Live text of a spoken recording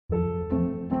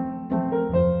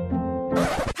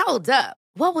Hold up.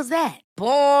 What was that?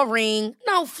 Boring.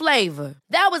 No flavor.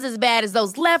 That was as bad as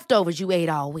those leftovers you ate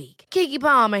all week. Keke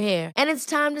Palmer here, and it's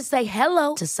time to say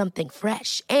hello to something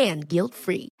fresh and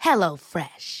guilt-free. Hello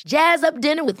Fresh. Jazz up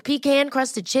dinner with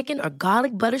pecan-crusted chicken or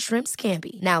garlic butter shrimp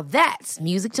scampi. Now that's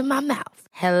music to my mouth.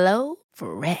 Hello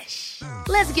Fresh.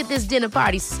 Let's get this dinner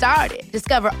party started.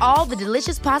 Discover all the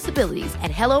delicious possibilities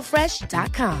at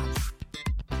hellofresh.com.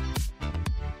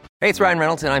 Hey, it's Ryan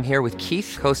Reynolds, and I'm here with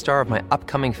Keith, co-star of my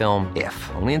upcoming film,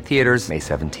 If, only in theaters May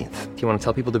 17th. Do you want to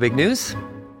tell people the big news?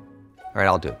 All right,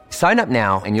 I'll do it. Sign up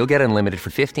now and you'll get unlimited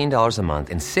for $15 a month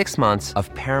and 6 months of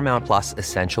Paramount Plus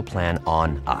Essential Plan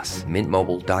on us.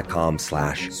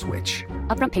 MintMobile.com/switch.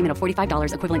 Upfront payment of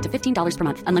 $45 equivalent to $15 per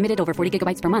month. Unlimited over 40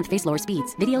 gigabytes per month. Face lower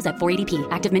speeds. Videos at 480p.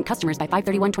 Active Mint customers by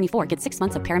 531.24 get 6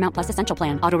 months of Paramount Plus Essential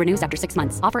Plan. Auto renews after 6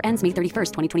 months. Offer ends May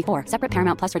 31st, 2024. Separate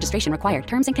Paramount Plus registration required.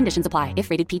 Terms and conditions apply if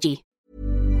rated PG.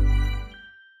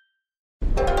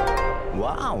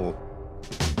 Wow.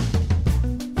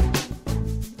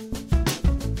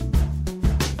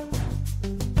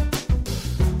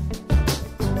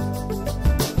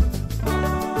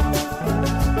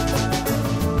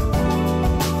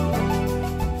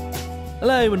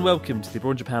 Hello and welcome to the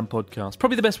Abroad in Japan podcast.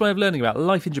 Probably the best way of learning about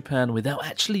life in Japan without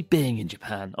actually being in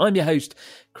Japan. I'm your host,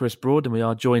 Chris Broad, and we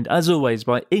are joined, as always,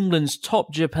 by England's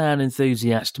top Japan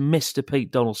enthusiast, Mr.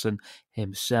 Pete Donaldson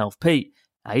himself. Pete,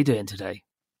 how you doing today?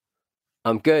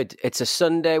 I'm good. It's a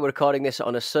Sunday. We're recording this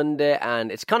on a Sunday,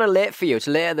 and it's kind of late for you. It's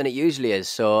later than it usually is.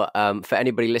 So for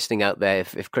anybody listening out there,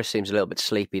 if Chris seems a little bit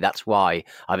sleepy, that's why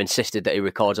I've insisted that he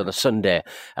records on a Sunday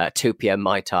at 2 p.m.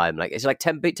 my time. Like, it's like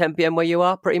 10 p.m. where you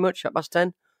are, pretty much, at past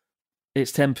 10?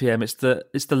 It's 10 p.m. It's the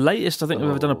latest I think we've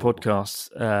ever done a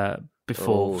podcast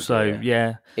before. So,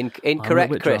 yeah.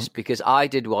 Incorrect, Chris, drunk. Because I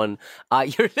did one.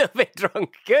 You're a little bit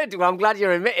drunk. Good. Well, I'm glad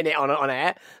you're admitting it on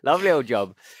air. Lovely old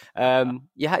job.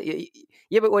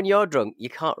 Yeah, but when you're drunk, you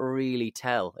can't really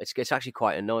tell. It's actually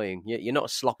quite annoying. You're not a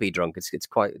sloppy drunk. It's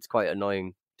quite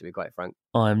annoying, to be quite frank.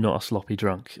 I'm not a sloppy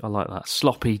drunk. I like that.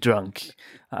 Sloppy drunk.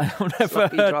 I've never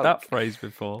heard that phrase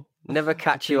before. Never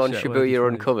catch you on Shibuya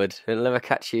Uncovered. It'll never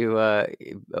catch you.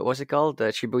 What's it called?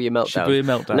 Shibuya Meltdown. Shibuya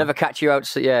Meltdown. Never catch you out.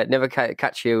 So yeah, never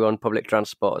catch you on public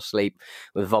transport asleep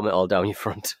with vomit all down your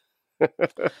front.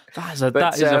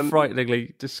 That is a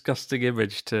frighteningly disgusting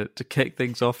image to kick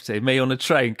things off to. Me on a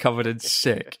train covered in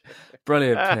sick.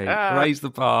 Brilliant, Pete. Raise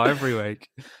the bar every week.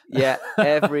 Yeah,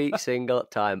 every single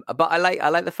time. But I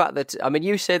like the fact that, I mean,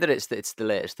 you say that it's the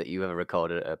latest that you've ever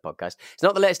recorded a podcast. It's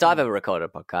not the latest I've ever recorded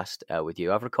a podcast with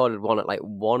you. I've recorded one at like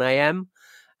 1 a.m.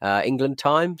 England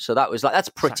time. So that was like, that's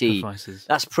pretty.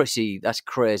 That's crazy.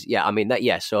 Yeah, I mean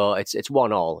so it's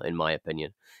 1-1 in my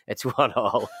opinion. It's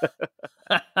 1-1.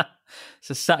 It's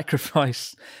a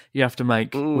sacrifice you have to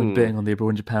make when being on the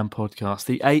Abroad in Japan podcast.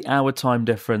 The 8-hour time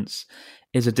difference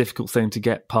is a difficult thing to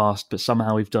get past, but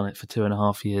somehow we've done it for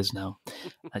 2.5 years now.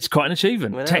 It's quite an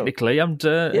achievement, technically and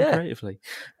creatively.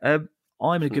 I'm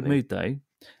in a good mood, though,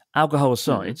 alcohol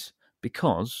aside,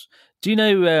 because do you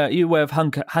know, are you aware of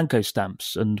Hanko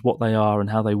stamps and what they are and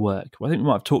how they work? Well, I think we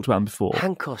might have talked about them before.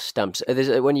 Hanko stamps.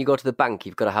 When you go to the bank,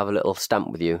 you've got to have a little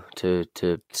stamp with you to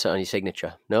set on your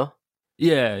signature, no?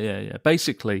 Yeah.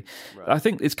 Basically, right. I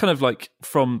think it's kind of like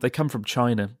they come from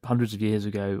China hundreds of years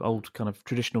ago, old kind of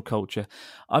traditional culture.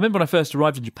 I remember when I first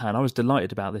arrived in Japan, I was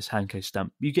delighted about this Hanko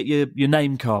stamp. You get your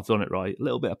name carved on it, right? A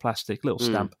little bit of plastic, little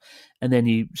stamp, and then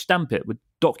you stamp it with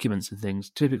documents and things,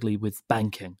 typically with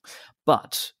banking.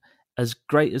 But as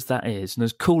great as that is, and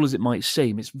as cool as it might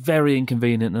seem, it's very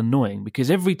inconvenient and annoying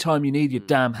because every time you need your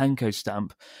damn Hanko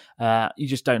stamp, you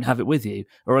just don't have it with you,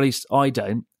 or at least I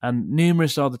don't. And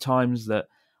numerous are the times that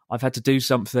I've had to do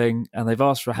something and they've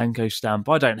asked for a Hanko stamp.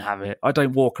 I don't have it. I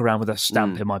don't walk around with a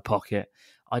stamp in my pocket.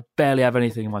 I barely have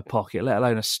anything in my pocket, let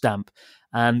alone a stamp.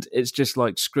 And it's just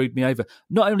like screwed me over.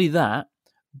 Not only that,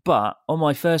 but on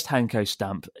my first Hanko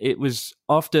stamp, it was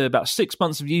after about 6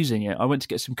 months of using it, I went to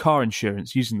get some car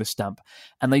insurance using the stamp,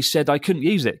 and they said I couldn't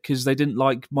use it because they didn't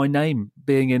like my name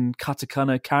being in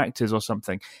katakana characters or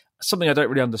something I don't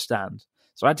really understand.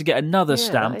 So I had to get another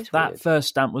stamp. That first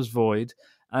stamp was void,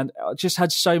 and I just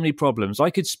had so many problems. I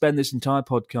could spend this entire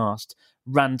podcast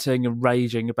ranting and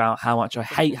raging about how much I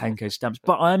hate Hanko stamps,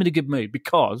 but I am in a good mood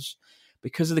because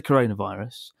of the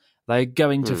coronavirus. They're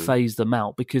going to phase them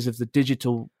out because of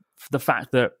the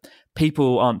fact that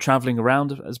people aren't traveling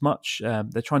around as much.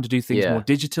 They're trying to do things more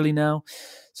digitally now.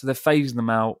 So they're phasing them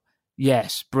out.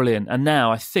 Yes, brilliant. And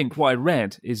now I think what I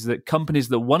read is that companies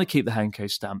that want to keep the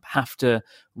Hanko stamp have to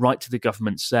write to the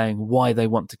government saying why they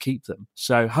want to keep them.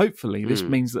 So hopefully this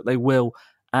means that they will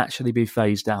actually be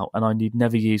phased out and I need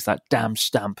never use that damn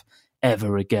stamp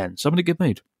ever again. So I'm in a good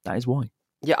mood. That is why.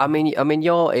 Yeah, I mean,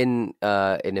 you're in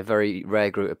a very rare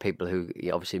group of people who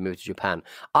obviously moved to Japan.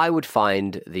 I would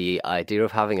find the idea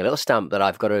of having a little stamp that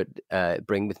I've got to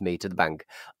bring with me to the bank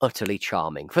utterly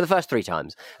charming for the first 3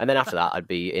 times, and then after that, I'd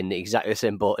be in exactly the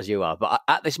same boat as you are. But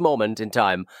at this moment in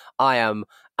time, I am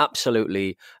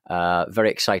absolutely very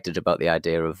excited about the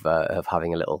idea of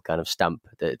having a little kind of stamp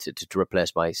to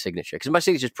replace my signature, because my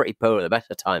signature is pretty poor at the best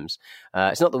of times.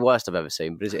 It's not the worst I've ever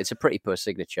seen, but it's a pretty poor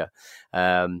signature.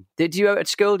 Did you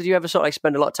at school? Did you ever sort of like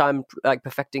spend a lot of time like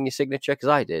perfecting your signature? Because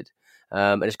I did,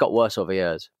 and it's got worse over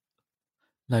years.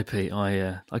 No, Pete,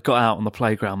 I got out on the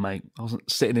playground, mate. I wasn't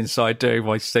sitting inside doing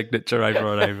my signature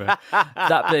over and over.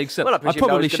 That being said, Well, I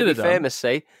probably should have done. Famous,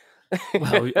 see.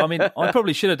 Well, I mean, I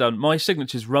probably should have done. My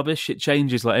signature's rubbish. It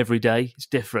changes like every day. It's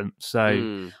different.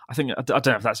 So I think, I don't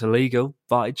know if that's illegal,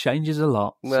 but it changes a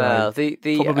lot. Well, so I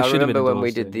remember when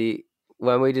we did the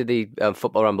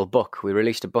Football Ramble book, we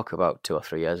released a book about 2 or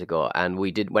 3 years ago, and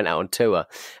we went out on tour,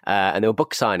 and there were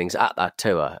book signings at that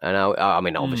tour. And I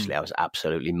mean, obviously, I was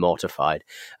absolutely mortified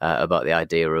about the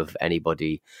idea of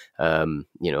anybody,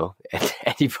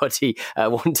 anybody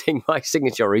wanting my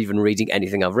signature or even reading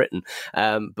anything I've written.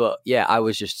 But yeah, I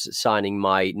was just signing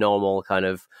my normal kind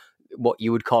of what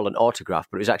you would call an autograph,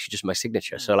 but it was actually just my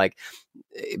signature. So like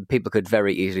people could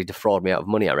very easily defraud me out of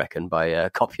money, I reckon, by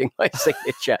copying my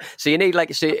signature. So you need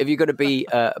if you're going to be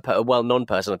a well-known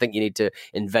person, I think you need to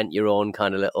invent your own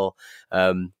kind of little,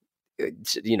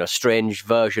 strange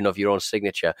version of your own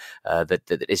signature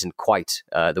that isn't quite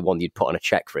the one you'd put on a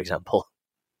check, for example.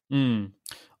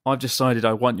 I've decided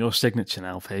I want your signature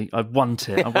now, Pete. I want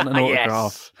it. I want an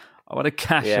autograph. Yes. I want to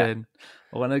cash in.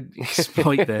 I want to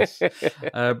exploit this.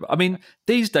 I mean,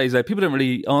 these days, though, people don't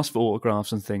really ask for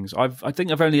autographs and things. I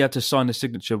think I've only had to sign a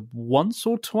signature once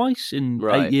or twice in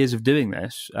 8 years of doing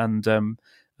this. And of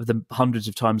the hundreds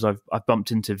of times I've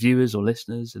bumped into viewers or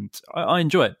listeners, and I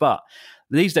enjoy it. But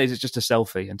these days, it's just a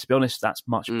selfie. And to be honest, that's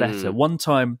much better. One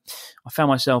time, I found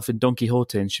myself in Don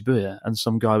Quixote in Shibuya, and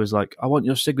some guy was like, I want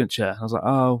your signature. And I was like,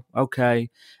 oh, okay.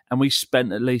 And we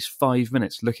spent at least 5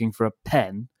 minutes looking for a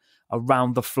pen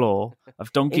around the floor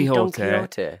of Don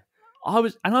Quixote. I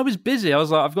was busy. I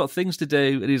was like, I've got things to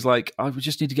do. And he's like, I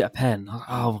just need to get a pen.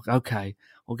 Oh, okay.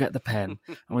 We'll get the pen.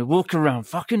 And we walk around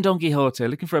fucking Don Quixote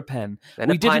looking for a pen.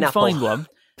 We didn't find one.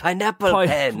 Pineapple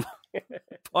pen.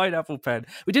 Pineapple pen.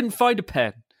 We didn't find a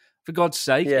pen, for God's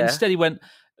sake. Yeah. Instead, he went,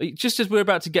 just as we were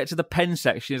about to get to the pen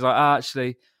section, he's like,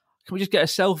 actually, can we just get a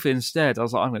selfie instead? I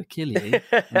was like, I'm going to kill you.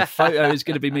 And the photo is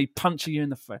going to be me punching you in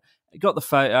the face. I got the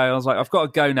photo. I was like, I've got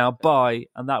to go now. Bye.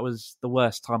 And that was the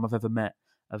worst time I've ever met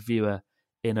a viewer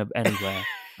anywhere.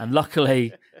 And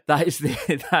luckily, that is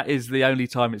the only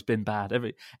time it's been bad.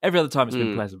 Every other time it's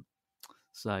been pleasant.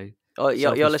 So. Oh,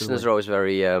 your listeners are always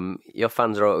very. Your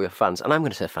fans are always fans, and I'm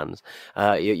going to say fans.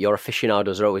 Your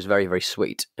aficionados are always very, very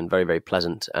sweet and very, very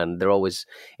pleasant, and they're always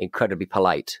incredibly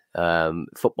polite.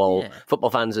 Football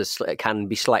fans can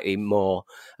be slightly more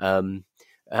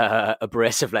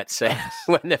abrasive, let's say,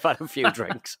 when they've had a few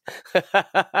drinks.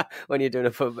 when you're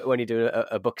doing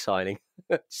a book signing,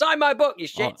 sign my book, you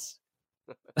shits.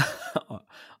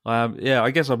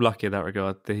 I guess I'm lucky in that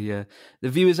regard. The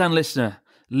viewers and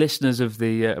listeners of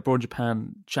the Abroad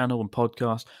Japan channel and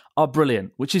podcast are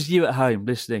brilliant, which is you at home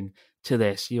listening to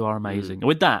this. You are amazing. And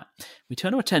with that, we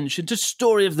turn our attention to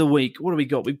Story of the Week. What do we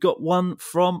got? We've got one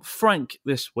from Frank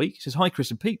this week. He says, hi,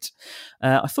 Chris and Pete.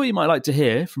 I thought you might like to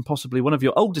hear from possibly one of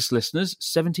your oldest listeners,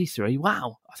 73.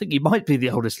 Wow. I think you might be the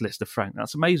oldest listener, Frank.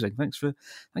 That's amazing. Thanks for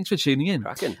tuning in.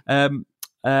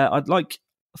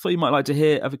 I thought you might like to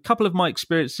hear of a couple of my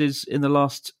experiences in the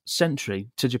last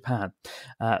century to Japan.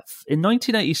 In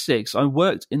 1986, I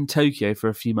worked in Tokyo for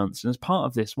a few months, and as part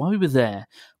of this, while we were there,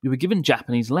 we were given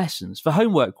Japanese lessons. For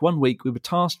homework, one week, we were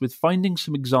tasked with finding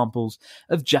some examples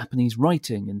of Japanese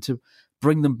writing and to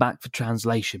bring them back for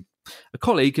translation. A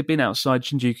colleague had been outside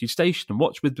Shinjuku Station and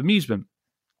watched with amusement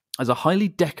as a highly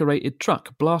decorated truck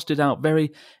blasted out very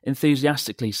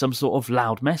enthusiastically some sort of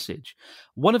loud message.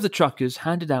 One of the truckers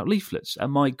handed out leaflets,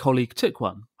 and my colleague took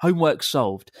one. Homework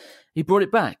solved. He brought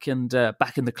it back, and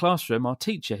back in the classroom, our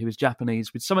teacher, who was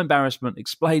Japanese, with some embarrassment,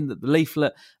 explained that the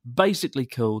leaflet basically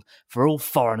called for all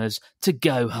foreigners to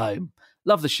go home.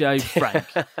 Love the show, Frank.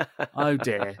 Oh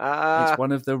dear. It's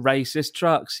one of the racist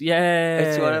trucks. Yeah.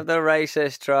 It's one of the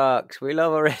racist trucks. We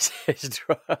love a racist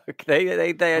truck. They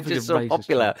are just so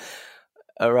popular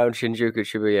around Shinjuku,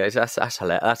 Shibuya. That's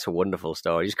hilarious. That's a wonderful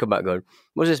story. You just come back going,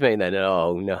 what does this mean then?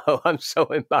 Oh no, I'm so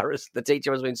embarrassed. The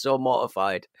teacher has been so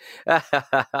mortified.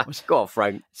 Go on,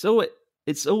 Frank.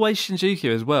 It's always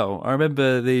Shinjuku as well. I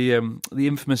remember the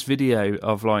infamous video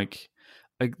of like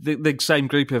the same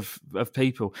group of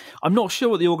people. I'm not sure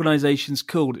what the organisation's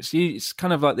called. It's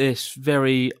kind of like this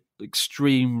very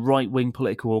extreme right-wing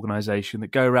political organisation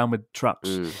that go around with trucks.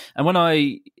 And when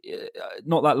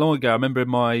not that long ago, I remember in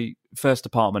my first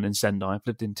apartment in Sendai, I've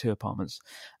lived in 2 apartments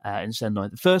in Sendai.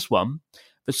 The first one,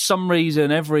 for some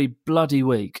reason, every bloody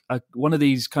week, one of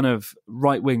these kind of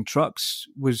right-wing trucks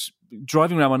was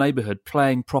driving around my neighbourhood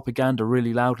playing propaganda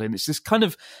really loudly. And it's this kind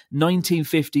of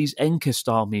 1950s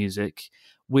Enka-style music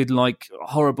with like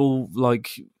horrible,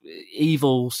 like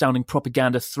evil-sounding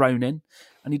propaganda thrown in.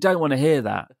 And you don't want to hear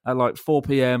that at like 4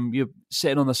 p.m. You're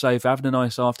sitting on the sofa having a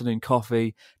nice afternoon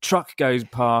coffee. Truck goes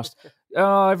past.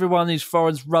 Oh, everyone, these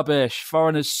foreigners rubbish.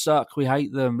 Foreigners suck. We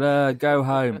hate them. Go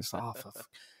home. It's like,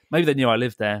 maybe they knew I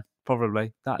lived there.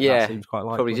 Probably. That seems quite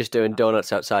likely. Probably just doing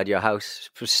donuts outside your house,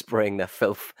 spraying their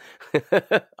filth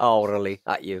orally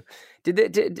at you.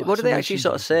 What do they actually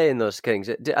sort of say in those things?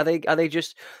 Are they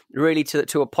just really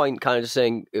to a point, kind of just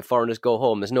saying foreigners go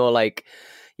home? There's no like,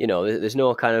 there's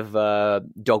no kind of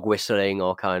dog whistling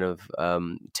or kind of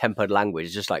tempered language.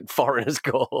 It's just like foreigners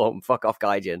go home. Fuck off,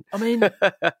 Gaijin. I mean,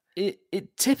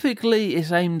 it typically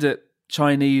is aimed at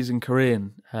Chinese and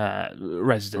Korean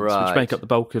residents, which make up the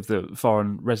bulk of the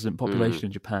foreign resident population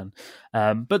in Japan.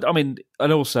 But I mean,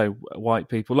 and also white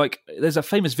people. Like, there's a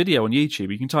famous video on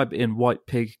YouTube. You can type in "white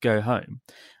pig go home."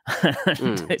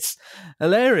 And it's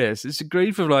hilarious. It's a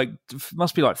group of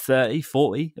must be like 30,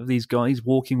 40 of these guys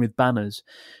walking with banners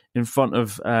in front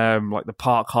of like the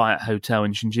Park Hyatt Hotel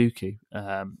in Shinjuku.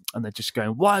 And they're just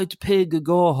going, "White pig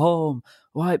go home,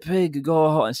 white pig go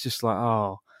home." It's just like,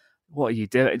 oh, what are you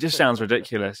doing? It just sounds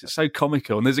ridiculous. It's so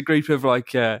comical. And there's a group of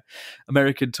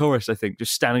American tourists, I think,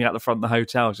 just standing out the front of the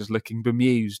hotel, just looking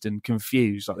bemused and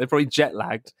confused. Like they're probably jet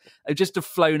lagged. They've just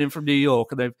flown in from New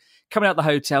York and they've come out the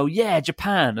hotel. Yeah,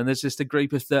 Japan. And there's just a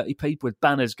group of 30 people with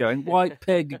banners going, "White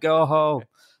pig, go home."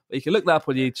 But you can look that up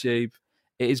on YouTube.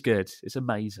 It is good. It's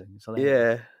amazing.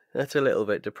 Yeah. That's a little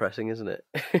bit depressing, isn't it?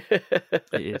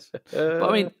 It is. But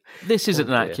I mean, this isn't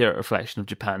an accurate reflection of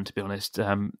Japan, to be honest.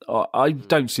 I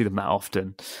don't see them that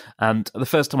often. And the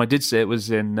first time I did see it was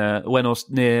in near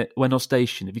Ueno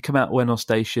Station. If you come out of Ueno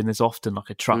Station, there's often like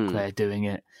a truck there doing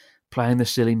it, playing the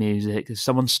silly music. There's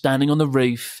someone standing on the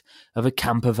roof of a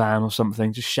camper van or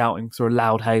something, just shouting through a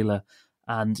loud hailer.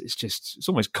 And it's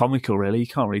almost comical, really. You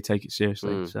can't really take it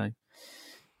seriously. So.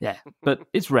 Yeah, but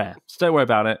it's rare. So don't worry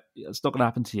about it. It's not going to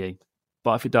happen to you.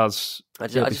 But if it does,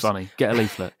 it'll be funny. Get a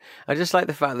leaflet. I just like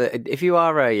the fact that if you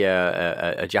are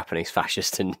a Japanese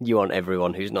fascist and you want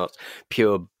everyone who's not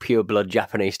pure blood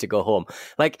Japanese to go home,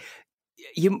 like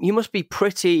you must be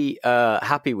pretty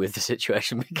happy with the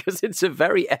situation because it's a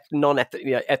very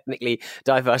ethnically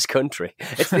diverse country.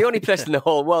 It's the only place in the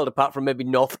whole world, apart from maybe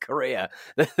North Korea,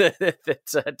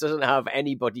 that doesn't have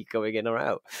anybody going in or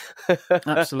out.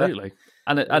 Absolutely.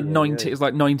 And it's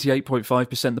like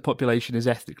 98.5% of the population is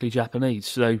ethnically Japanese.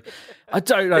 So I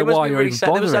don't know why you're even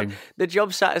bothering. The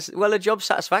job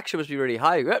satisfaction must be really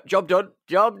high. Yep, job done.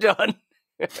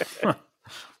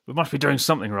 We must be doing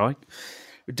something right.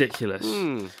 Ridiculous.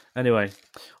 Anyway,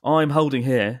 I'm holding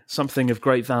here something of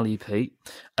great value, Pete.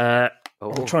 I'm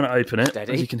trying to open it,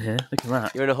 steady. As you can hear. Look at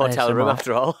that. You're in a hotel room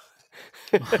after all.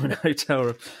 I'm in a hotel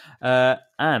room.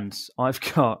 And I've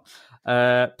got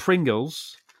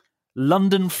Pringles...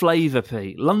 London flavour,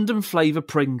 Pete. London flavour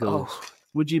Pringles. Oh.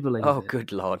 Would you believe it? Oh,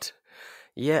 good Lord.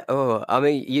 Yeah. Oh, I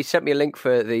mean, you sent me a link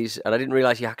for these, and I didn't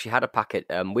realise you actually had a packet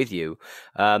with you.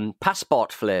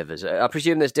 Passport flavours. I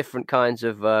presume there's different kinds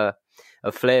of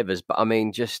flavours, but I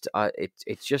mean,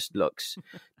 it just looks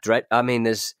dread. I mean,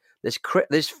 there's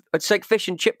it's like fish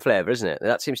and chip flavour, isn't it?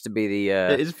 That seems to be the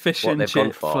it is fish and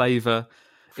chip flavour.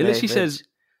 It literally says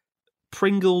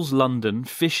Pringles London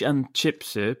fish and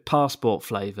chips passport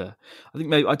flavour. I think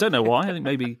maybe, I don't know why. I think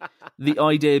maybe the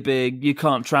idea being you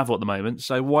can't travel at the moment,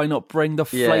 so why not bring the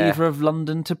flavour of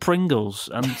London to Pringles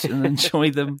and enjoy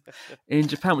them in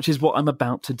Japan, which is what I'm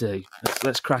about to do.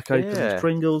 Let's crack open these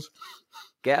Pringles.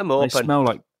 Get them open.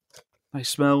 They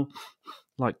smell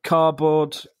like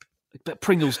cardboard. But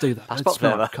Pringles do that. Passport they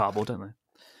smell flavour. Like cardboard, don't they?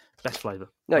 Best flavour.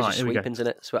 No, it's just sweepings in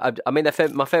it. So, I mean,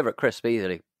 my favourite crisp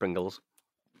easily Pringles.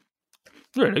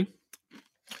 Really?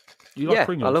 You like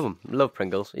Pringles? I love them. Love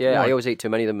Pringles. Yeah, right. I always eat too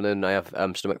many of them and then I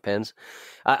have stomach pains.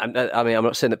 I mean, I'm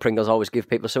not saying that Pringles always give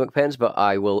people stomach pains, but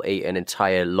I will eat an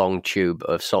entire long tube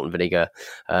of salt and vinegar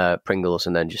Pringles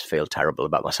and then just feel terrible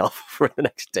about myself for the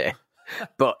next day.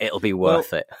 But it'll be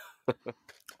worth it.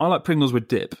 I like Pringles with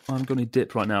dip. I'm going to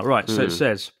dip right now. Right, so it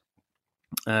says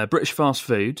British fast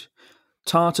food,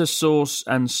 tartar sauce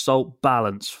and salt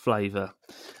balance flavour.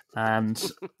 And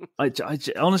I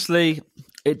honestly,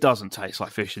 it doesn't taste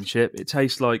like fish and chip. It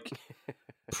tastes like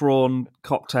prawn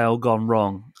cocktail gone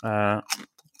wrong. Oh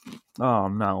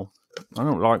no, I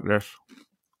don't like this.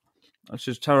 It's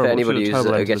just terrible. For anybody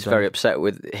who gets very upset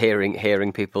with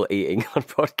hearing people eating on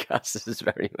podcasts, this is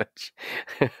very much.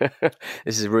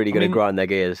 This is really going to grind their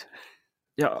gears.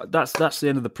 Yeah, that's the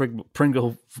end of the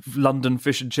Pringle London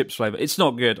fish and chips flavour. It's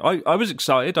not good. I was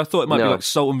excited. I thought it might be like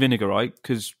salt and vinegar, right?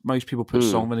 Because most people put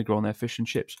salt and vinegar on their fish and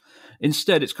chips.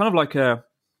 Instead, it's kind of like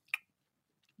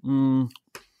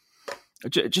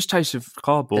it just tastes of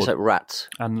cardboard. It's like rats.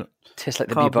 And it tastes like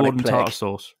the cardboard bubonic and plague. tartar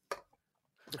sauce.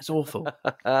 It's awful.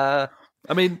 I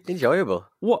mean, enjoyable.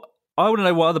 What I want to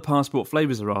know what other passport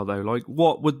flavours there are, though. Like,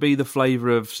 what would be the flavour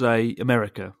of, say,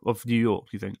 America, of New York,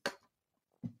 do you think?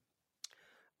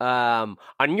 A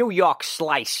New York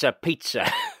slice of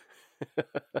pizza.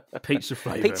 Pizza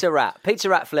flavour. Pizza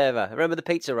rat flavour. Remember the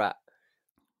pizza rat?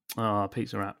 Ah,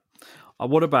 pizza rat.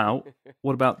 What about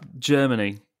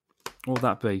Germany? What would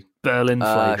that be? Berlin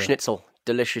flavour. Schnitzel.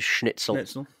 Delicious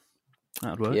schnitzel.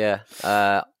 That'd work. Yeah.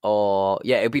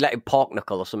 It'd be like a pork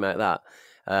knuckle or something like that.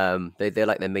 They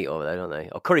like their meat over there, don't they?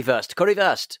 Or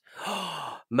currywurst.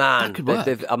 Man,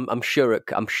 I'm sure a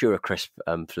crisp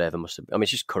flavour must have. I mean,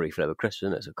 it's just curry flavour crisp,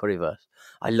 isn't it? It's a currywurst.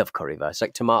 I love currywurst.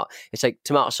 It's like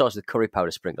tomato sauce with curry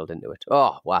powder sprinkled into it.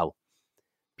 Oh wow,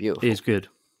 beautiful. It is good.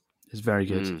 It's very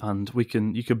good, and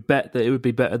you can bet that it would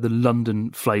be better than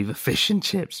London flavour fish and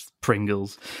chips,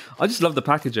 Pringles. I just love the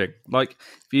packaging. Like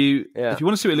if you want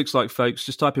to see what it looks like, folks,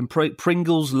 just type in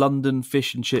Pringles London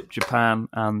fish and chip Japan,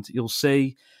 and you'll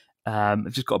see.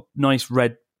 It's just got a nice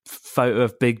red photo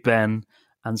of Big Ben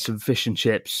and some fish and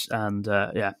chips, and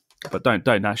but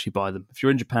don't actually buy them. If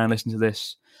you're in Japan, listen to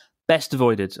this. Best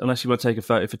avoided unless you want to take a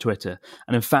photo for Twitter.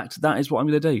 And in fact, that is what I'm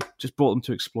going to do. Just bought them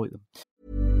to exploit them.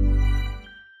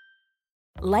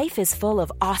 Life is full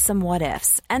of awesome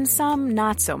what-ifs, and some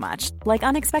not so much, like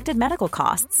unexpected medical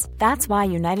costs. That's why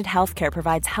United Healthcare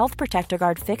provides Health Protector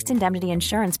Guard fixed indemnity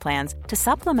insurance plans to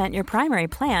supplement your primary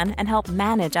plan and help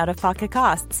manage out-of-pocket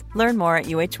costs. Learn more at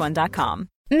UH1.com.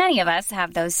 Many of us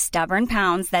have those stubborn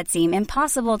pounds that seem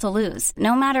impossible to lose,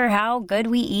 no matter how good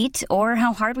we eat or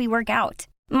how hard we work out.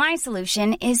 My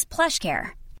solution is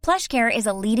PlushCare. PlushCare is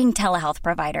a leading telehealth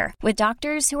provider with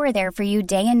doctors who are there for you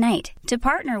day and night to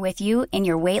partner with you in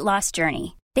your weight loss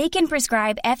journey. They can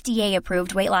prescribe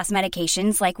FDA-approved weight loss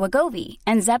medications like Wegovy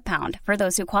and Zepbound for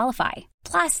those who qualify.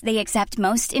 Plus, they accept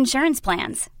most insurance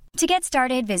plans. To get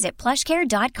started, visit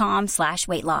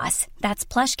plushcare.com/weightloss. That's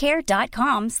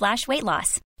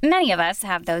plushcare.com/weightloss. Many of us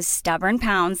have those stubborn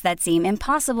pounds that seem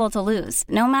impossible to lose,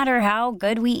 no matter how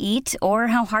good we eat or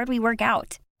how hard we work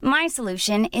out. My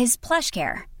solution is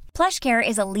PlushCare. PlushCare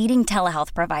is a leading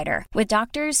telehealth provider with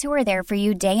doctors who are there for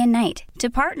you day and night to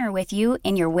partner with you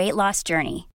in your weight loss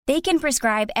journey. They can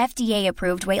prescribe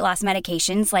FDA-approved weight loss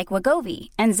medications like Wegovy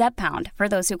and Zepbound for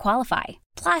those who qualify.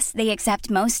 Plus, they accept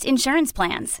most insurance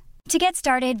plans. To get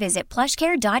started, visit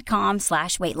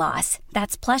plushcare.com/weightloss.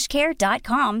 That's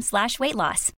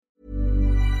plushcare.com/weightloss.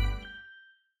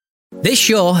 This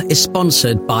show is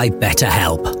sponsored by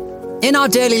BetterHelp. In our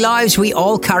daily lives, we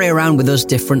all carry around with us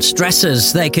different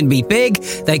stressors. They can be big,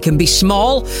 they can be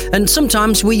small, and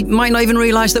sometimes we might not even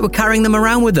realise that we're carrying them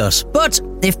around with us. But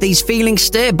if these feelings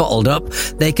stay bottled up,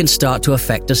 they can start to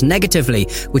affect us negatively,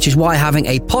 which is why having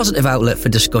a positive outlet for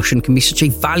discussion can be such a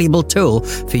valuable tool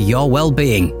for your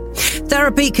well-being.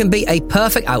 Therapy can be a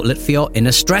perfect outlet for your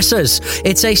inner stressors.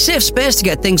 It's a safe space to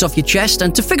get things off your chest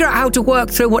and to figure out how to work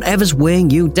through whatever's weighing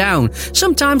you down.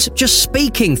 Sometimes just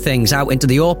speaking things out into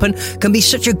the open can be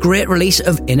such a great release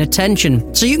of inner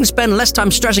tension, so you can spend less time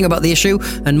stressing about the issue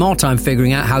and more time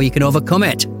figuring out how you can overcome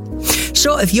it.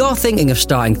 So if you're thinking of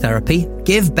starting therapy,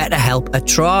 give BetterHelp a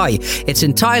try. It's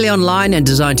entirely online and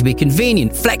designed to be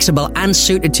convenient, flexible, and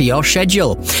suited to your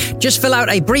schedule. Just fill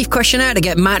out a brief questionnaire to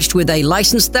get matched with a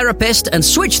licensed therapist and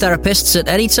switch therapists at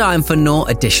any time for no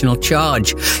additional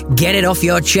charge. Get it off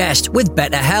your chest with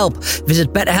BetterHelp.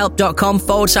 Visit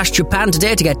betterhelp.com/Japan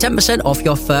today to get 10% off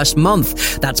your first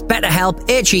month. That's BetterHelp,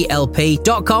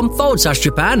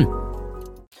 HELP.com/Japan.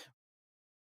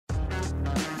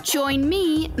 Join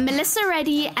me, Melissa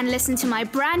Reddy, and listen to my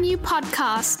brand new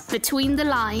podcast, Between the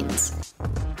Lines.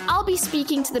 I'll be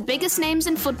speaking to the biggest names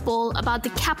in football about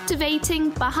the captivating,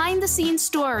 behind-the-scenes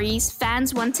stories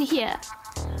fans want to hear.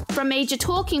 From major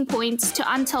talking points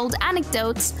to untold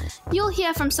anecdotes, you'll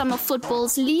hear from some of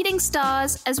football's leading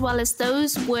stars as well as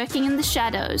those working in the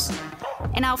shadows.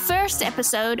 In our first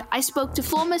episode, I spoke to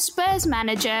former Spurs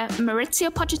manager Maurizio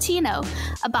Pochettino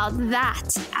about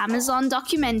that Amazon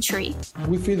documentary.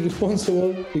 We feel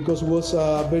responsible because it was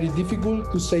very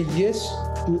difficult to say yes,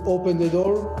 to open the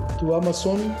door to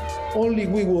Amazon. Only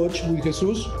we watch with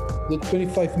Jesus the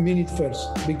 25 minutes first,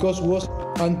 because was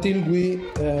until we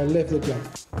left the club.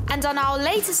 And on our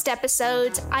latest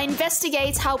episode, I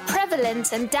investigate how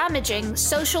prevalent and damaging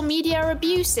social media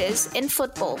abuse is in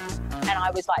football. And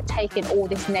I was like taking all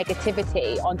this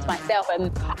negativity onto myself,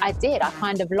 and I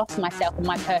kind of lost myself and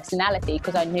my personality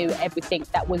because I knew everything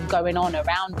that was going on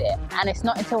around it. And it's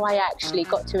not until I actually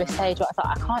got to a stage where I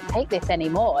thought, I can't take this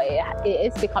anymore, it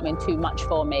is becoming too much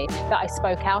for me, that I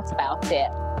spoke out about it.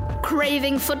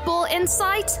 Craving football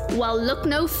insight? Well, look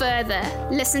no further.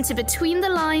 Listen to Between the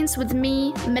Lines with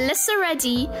me, Melissa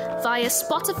Reddy, via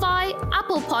Spotify,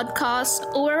 Apple Podcasts,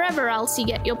 or wherever else you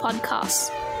get your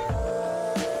podcasts.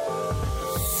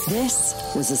 This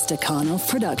was a Stakhanov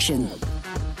production.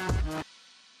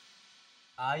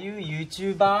 Are you a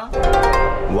YouTuber?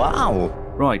 Wow.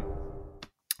 Right.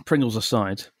 Pringles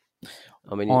aside.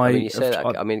 I mean, you say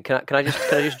that. I mean, can I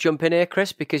just jump in here,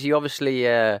 Chris? Because you obviously,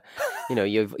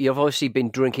 you've obviously been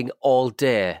drinking all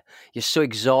day. You're so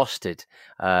exhausted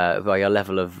by your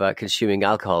level of consuming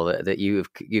alcohol that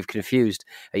you've confused.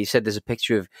 You said there's a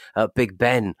picture of Big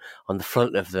Ben on the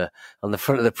front of the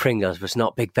Pringles, but it's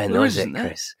not Big Ben, though, is it,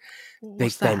 Chris?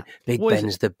 Big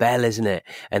Ben's the bell, isn't it?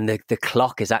 And the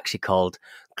clock is actually called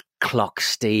Clock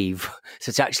Steve. So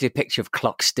it's actually a picture of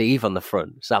Clock Steve on the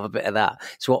front. So have a bit of that.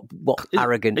 So what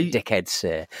arrogant dickheads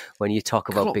say when you talk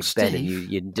about Big Ben and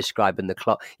you're describing the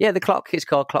clock. Yeah, the clock is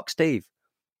called Clock Steve.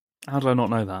 How did I not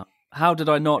know that? How did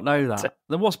I not know that?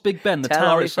 Then what's Big Ben? The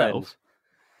tower itself? Friends.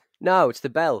 No, it's the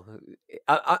bell.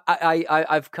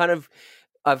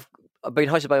 I've been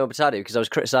hosted by my own potato because I was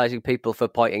criticising people for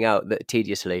pointing out that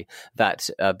tediously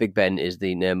that Big Ben is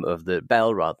the name of the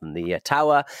bell rather than the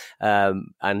tower,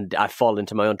 and I fall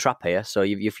into my own trap here. So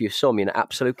if you saw me in an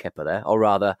absolute kipper there, or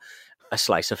rather a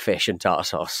slice of fish and tartar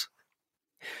sauce.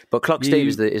 But Clock Steve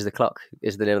is the clock,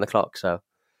 is the name of the clock. So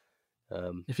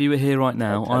if you were here right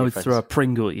now, I would throw a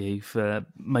Pringle at you for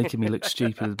making me look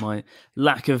stupid with my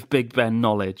lack of Big Ben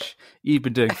knowledge. You've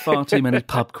been doing far too many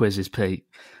pub quizzes, Pete,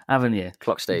 haven't you?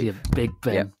 Clock Steve. You Big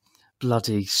Ben,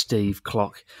 bloody Steve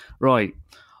Clock. Right.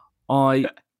 I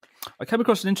came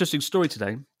across an interesting story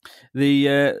today.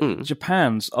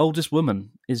 Japan's oldest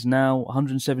woman is now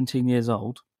 117 years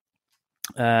old.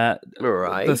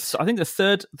 Right. I think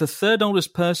the third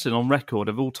oldest person on record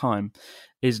of all time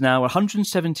is now a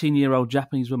 117-year-old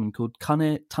Japanese woman called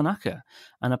Kane Tanaka,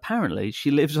 and apparently she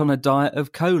lives on a diet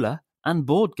of cola and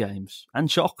board games and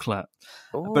chocolate,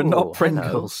 but not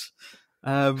Pringles.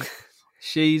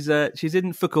 She's in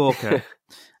Fukuoka,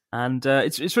 and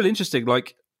it's really interesting.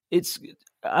 Like, it's,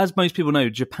 as most people know,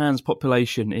 Japan's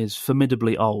population is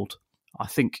formidably old. I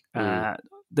think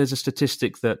there's a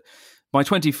statistic that by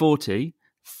 2040,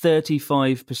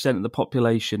 35% of the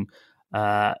population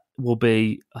will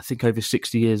be, I think, over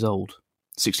 60 years old,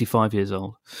 65 years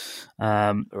old.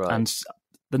 Right. And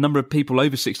the number of people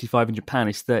over 65 in Japan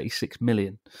is 36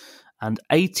 million. And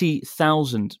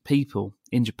 80,000 people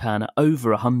in Japan are over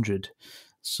 100.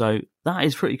 So that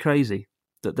is pretty crazy.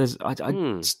 That there's,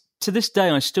 to this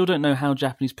day, I still don't know how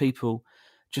Japanese people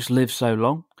just live so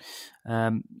long.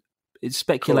 It's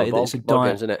speculated that it's a diet.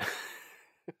 Games, isn't it?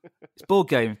 It's board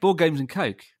games and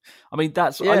Coke. I mean,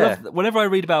 I love, whenever I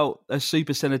read about a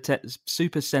super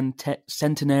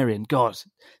centenarian, God,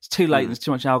 it's too late and there's too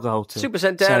much alcohol to say a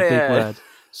big word.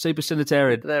 Super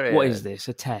centenarian. What is this?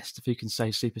 A test, if you can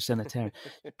say super centenarian.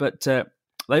 But they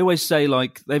always say,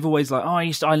 like,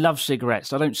 I love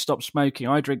cigarettes. I don't stop smoking.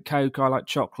 I drink Coke. I like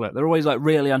chocolate. They're always like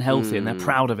really unhealthy and they're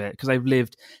proud of it because they've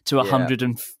lived to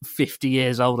 150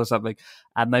 years old or something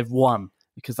and they've won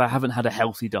because they haven't had a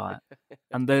healthy diet.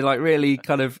 And they're like really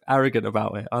kind of arrogant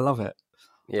about it. I love it.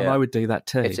 Yeah. And I would do that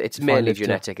too. It's mainly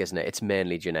genetic, isn't it? It's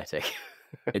mainly genetic.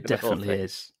 It definitely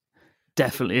is.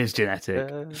 Definitely is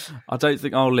genetic. I don't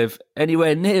think I'll live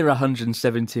anywhere near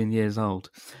 117 years old.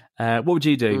 What would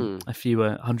you do if you were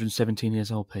 117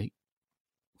 years old, Pete?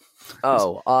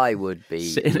 Oh, I would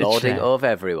be lording over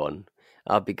everyone.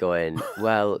 I'd be going,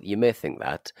 well, you may think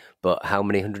that, but how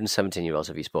many 117-year-olds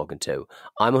have you spoken to?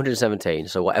 I'm 117,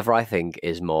 so whatever I think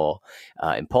is more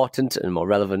important and more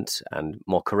relevant and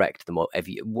more correct than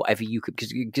whatever you could,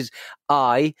 because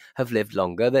I have lived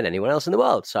longer than anyone else in the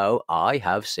world, so I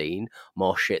have seen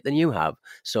more shit than you have.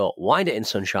 So wind it in,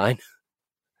 sunshine.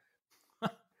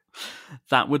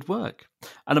 That would work.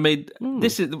 And I mean,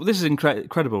 this is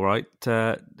incredible, right?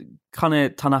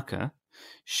 Kane Tanaka,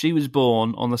 she was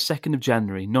born on the 2nd of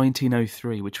January,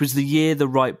 1903, which was the year the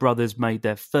Wright brothers made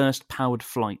their first powered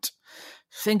flight.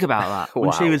 Think about that.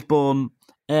 When she was born,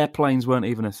 airplanes weren't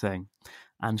even a thing.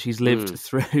 And she's lived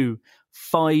through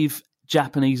 5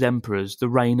 Japanese emperors, the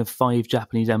reign of 5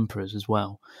 Japanese emperors as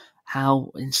well.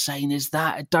 How insane is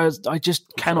that? I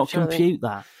just cannot compute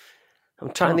that.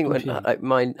 I'm trying to think when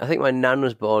I think my nan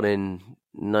was born in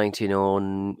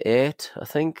 1908, I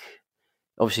think.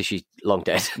 Obviously, she's long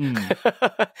dead. My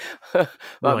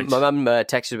mum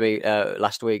texted me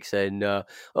last week saying,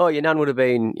 "Oh, your nan would have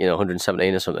been,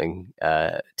 117 or something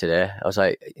today." I was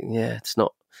like, "Yeah, it's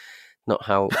not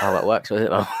how that works, is it,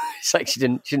 Mum?" It's like she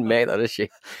didn't make that, does she?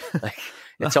 Like,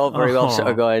 it's all very well sort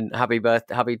of going happy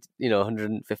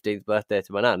 115th birthday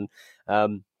to my nan.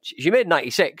 She made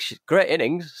 96, great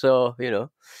innings, so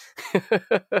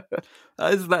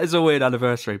that is a weird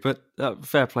anniversary, but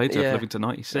fair play to her living to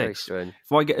 96.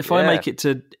 If I make it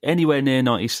to anywhere near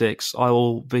 96, I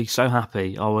will be so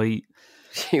happy. I'll eat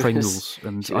Pringles,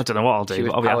 and I don't know what I'll do. She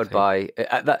was powered by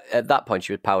at that point.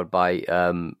 She was powered by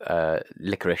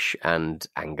licorice and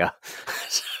anger.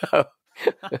 So.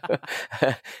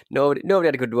 Nobody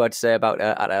had a good word to say about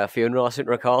at her funeral, I seem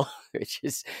to recall. Which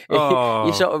is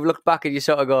you sort of look back and you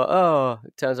sort of go, "Oh,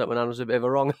 it turns out my nan was a bit of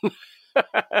a wrong."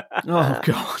 Oh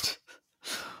God,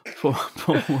 poor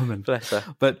woman. Bless her.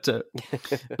 But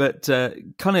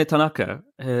Kane Tanaka,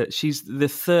 she's the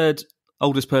third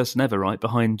oldest person ever, right,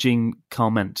 behind Jean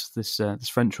Carment, this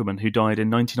French woman who died in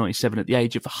 1997 at the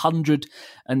age of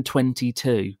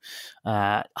 122.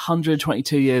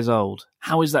 122 years old.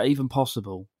 How is that even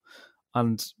possible?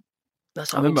 And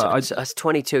that's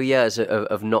 22 years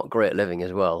of not great living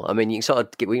as well. I mean, you can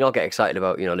we all get excited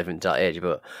about living to that age,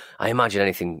 but I imagine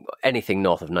anything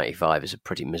north of 95 is a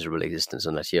pretty miserable existence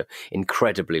unless you're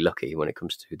incredibly lucky when it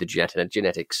comes to the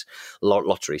genetics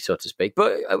lottery, so to speak.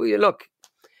 But look.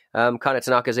 Kane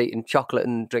Tanaka's eating chocolate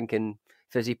and drinking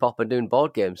fizzy pop and doing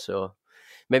board games, so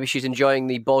maybe she's enjoying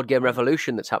the board game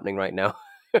revolution that's happening right now.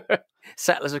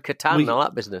 Settlers of Catan and all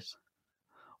that business.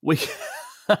 We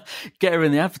get her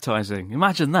in the advertising.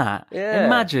 Imagine that. Yeah.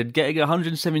 Imagine getting a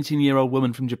 117-year-old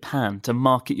woman from Japan to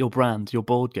market your brand, your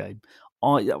board game.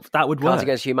 That would work. Cards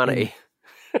Against Humanity.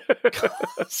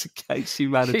 Cards Against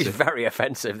Humanity. She's very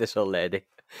offensive, this old lady.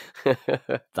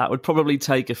 That would probably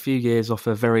take a few years off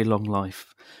her very long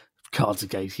life. Cards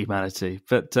Against Humanity.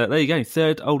 But there you go.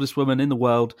 Third oldest woman in the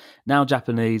world, now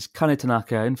Japanese, Kane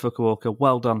Tanaka in Fukuoka.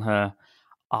 Well done her.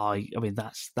 I mean,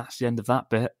 that's the end of that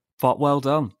bit. But well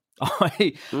done.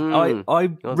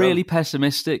 I'm really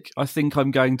pessimistic. I think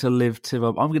I'm going to live to,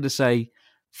 I'm going to say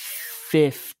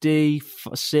 50,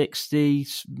 60,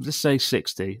 let's say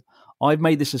 60. I've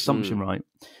made this assumption, right,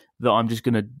 that I'm just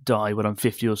going to die when I'm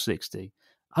 50 or 60.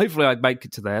 Hopefully I'd make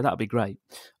it to there. That'd be great.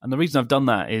 And the reason I've done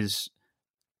that is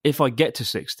if I get to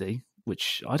 60,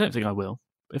 which I don't think I will,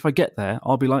 if I get there,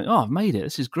 I'll be like, oh, I've made it.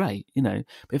 This is great, But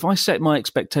if I set my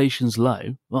expectations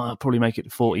low, well, I'll probably make it to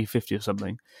 40, 50 or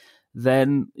something.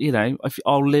 Then,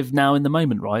 I'll live now in the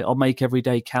moment, right? I'll make every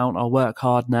day count. I'll work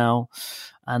hard now.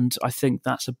 And I think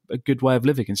that's a good way of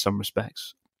living in some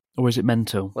respects. Or is it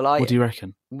mental? What do you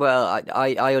reckon? Well,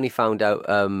 I only found out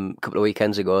a couple of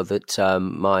weekends ago that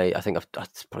I think I've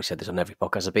probably said this on every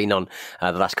podcast I've been on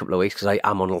the last couple of weeks because I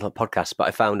am on a lot of podcasts, but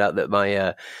I found out that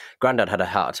my granddad had a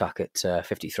heart attack at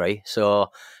 53.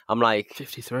 So I'm like...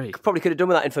 53? Probably could have done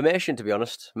with that information, to be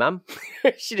honest, ma'am.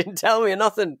 She didn't tell me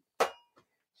nothing.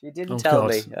 She didn't tell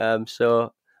me.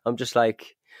 So I'm just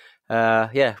like,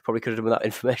 probably could have done with that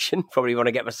information. Probably want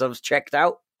to get myself checked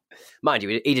out. Mind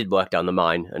you, he did work down the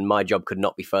mine, and my job could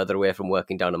not be further away from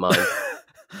working down a mine.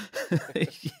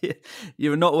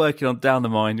 You're not working down the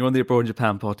mine. You're on the Abroad in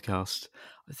Japan podcast.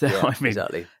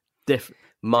 Exactly.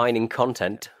 Mining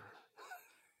content.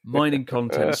 Mining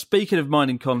content. Speaking of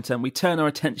mining content, we turn our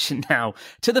attention now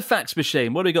to the fax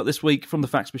machine. What do we got this week from the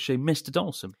fax machine, Mr.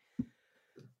 Dawson?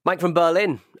 Mike from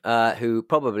Berlin, who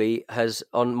probably has,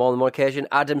 on more than one occasion,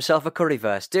 had himself a curry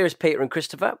verse. Dearest Peter and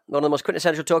Christopher, one of the most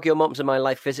quintessential Tokyo moments of my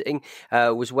life visiting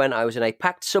was when I was in a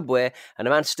packed subway and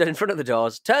a man stood in front of the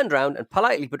doors, turned round and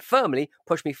politely but firmly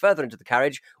pushed me further into the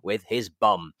carriage with his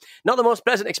bum. Not the most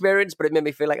pleasant experience, but it made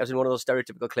me feel like I was in one of those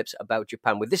stereotypical clips about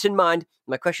Japan. With this in mind,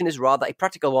 my question is rather a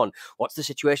practical one. What's the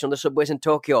situation on the subways in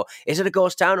Tokyo? Is it a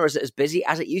ghost town or is it as busy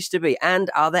as it used to be?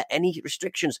 And are there any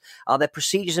restrictions? Are there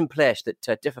procedures in place that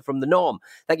differ from the norm?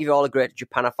 Thank you for all the great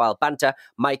Japanophile banter.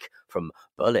 Mike from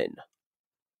Berlin.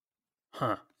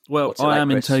 Well, I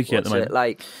am in Tokyo at the moment. It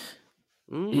like?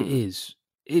 It is.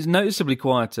 It's noticeably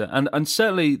quieter, and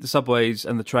certainly the subways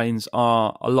and the trains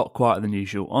are a lot quieter than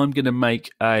usual. I'm going to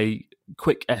make a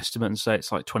quick estimate and say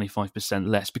it's like 25%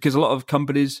 less because a lot of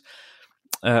companies,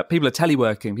 people are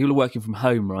teleworking, people are working from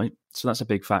home, right? So that's a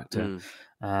big factor.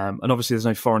 And obviously there's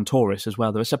no foreign tourists as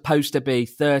well. There are supposed to be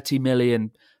 30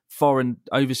 million foreign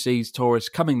overseas tourists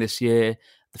coming this year.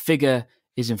 The figure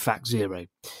is in fact 0,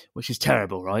 which is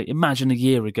terrible, right? Imagine a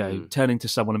year ago turning to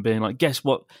someone and being like, guess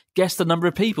what? Guess the number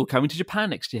of people coming to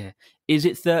Japan next year. Is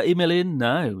it 30 million?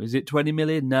 No. Is it 20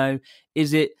 million? No.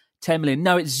 Is it 10 million?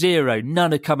 No, it's 0.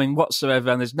 None are coming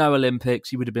whatsoever, and there's no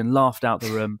Olympics. You would have been laughed out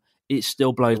the room. It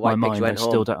still blows my mind. I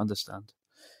still don't understand.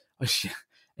 It's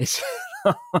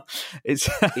he's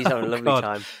having a lovely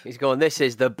time. He's going, this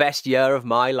is the best year of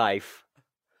my life.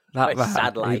 That man,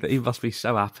 sad life. He must be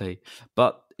so happy.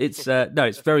 But it's no,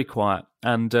 it's very quiet.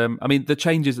 And I mean, the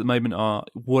changes at the moment are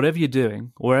whatever you're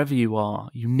doing, wherever you are,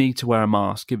 you need to wear a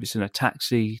mask. If it's in a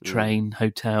taxi, train,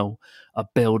 hotel, a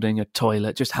building, a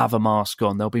toilet, just have a mask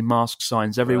on. There'll be mask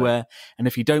signs everywhere. Right. And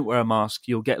if you don't wear a mask,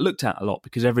 you'll get looked at a lot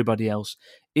because everybody else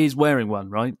is wearing one,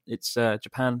 right? It's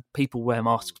Japan. People wear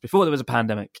masks before there was a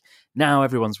pandemic. Now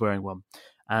everyone's wearing one.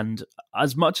 And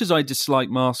as much as I dislike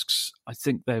masks, I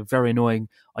think they're very annoying.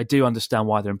 I do understand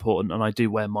why they're important, and I do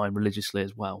wear mine religiously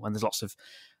as well. And there's lots of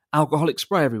alcoholic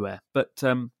spray everywhere. But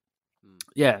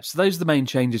yeah, so those are the main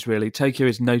changes, really. Tokyo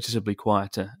is noticeably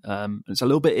quieter. It's a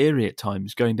little bit eerie at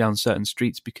times going down certain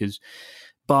streets because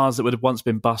bars that would have once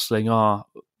been bustling are,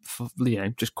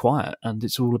 just quiet, and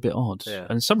it's all a bit odd. Yeah.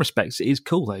 And in some respects, it is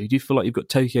cool, though. You do feel like you've got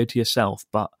Tokyo to yourself,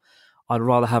 but I'd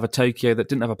rather have a Tokyo that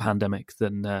didn't have a pandemic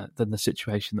than the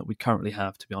situation that we currently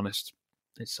have, to be honest.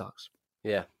 It sucks.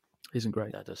 Yeah. Isn't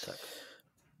great. That does suck.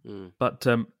 But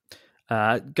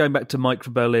going back to Mike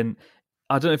from Berlin,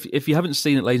 I don't know if you haven't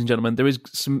seen it, ladies and gentlemen, there is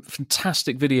some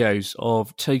fantastic videos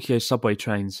of Tokyo subway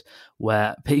trains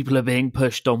where people are being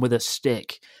pushed on with a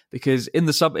stick, because in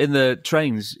the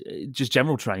trains, just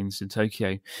general trains in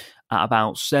Tokyo, at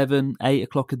about 7, 8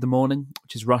 o'clock in the morning,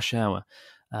 which is rush hour,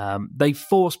 they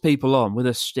force people on with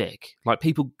a stick. Like,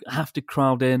 people have to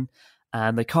crowd in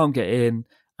and they can't get in,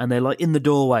 and they're like in the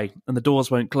doorway and the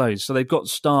doors won't close. So they've got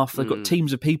staff, they've got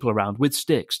teams of people around with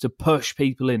sticks to push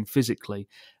people in physically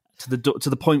to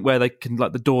the point where they can,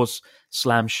 like, the doors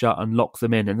slam shut and lock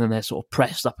them in, and then they're sort of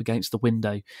pressed up against the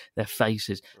window, their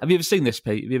faces. Have you ever seen this,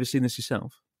 Pete? Have you ever seen this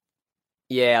yourself?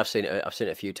 Yeah, I've seen it. I've seen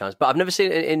it a few times, but I've never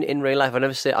seen it in real life.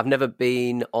 I've never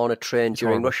been on a train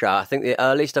during rush hour. I think the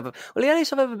earliest I've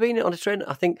ever been on a train,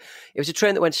 I think it was a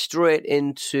train that went straight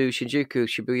into Shinjuku,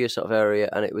 Shibuya sort of area,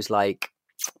 and it was like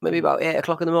maybe about 8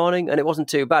 o'clock in the morning, and it wasn't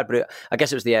too bad. But I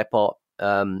guess it was the airport.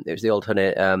 It was the old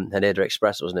Haneda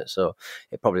Express, wasn't it? So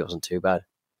it probably wasn't too bad.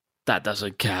 That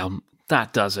doesn't count.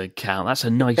 That's a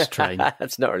nice train.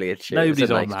 That's not really a train.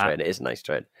 Nobody's on that. Train. It is a nice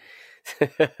train.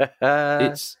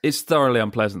 It's thoroughly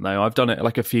unpleasant, though. I've done it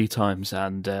like a few times,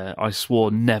 and I swore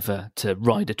never to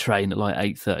ride a train at like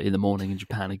 8:30 in the morning in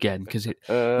Japan again, because you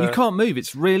can't move.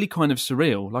 It's really kind of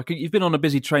surreal. Like, you've been on a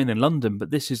busy train in London, but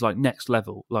this is like next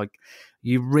level. Like,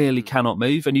 you really cannot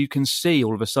move, and you can see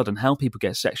all of a sudden how people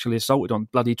get sexually assaulted on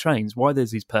bloody trains. Why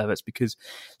there's these perverts? Because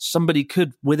somebody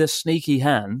could, with a sneaky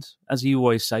hand, as you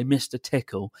always say, Mr.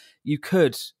 Tickle, you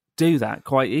could do that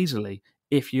quite easily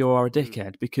if you are a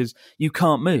dickhead, because you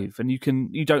can't move, and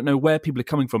you don't know where people are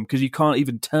coming from, because you can't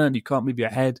even turn, you can't move your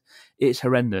head. It's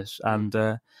horrendous. And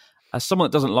as someone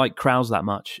that doesn't like crowds that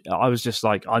much, I was just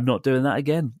like, I'm not doing that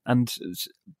again. And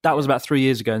that was about 3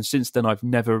 years ago, and since then I've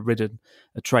never ridden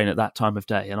a train at that time of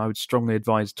day. And I would strongly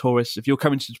advise tourists, if you're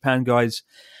coming to Japan, guys,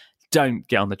 don't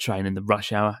get on the train in the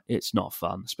rush hour. It's not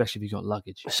fun, especially if you've got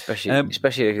luggage. Especially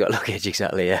if you've got luggage,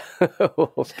 exactly, yeah.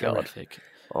 Oh, God. Horrific.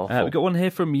 We've got one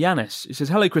here from Yanis. It says,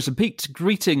 hello, Chris and Pete.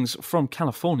 Greetings from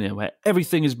California, where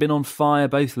everything has been on fire,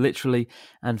 both literally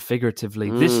and figuratively.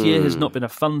 This year has not been a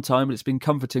fun time, but it's been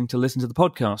comforting to listen to the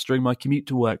podcast during my commute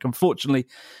to work. Unfortunately,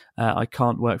 I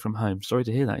can't work from home. Sorry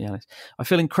to hear that, Yanis. I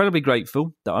feel incredibly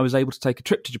grateful that I was able to take a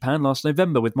trip to Japan last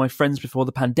November with my friends before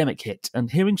the pandemic hit,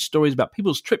 and hearing stories about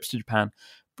people's trips to Japan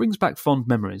brings back fond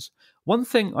memories. One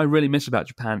thing I really miss about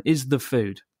Japan is the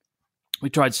food. We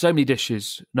tried so many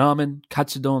dishes: ramen,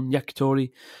 katsudon,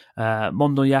 yakitori,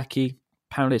 mondoyaki.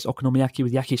 Apparently it's okonomiyaki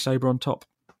with yakisoba on top.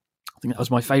 I think that was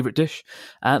my favourite dish.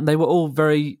 And they were all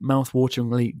very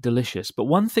mouth-wateringly delicious. But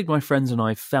one thing my friends and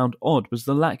I found odd was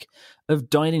the lack of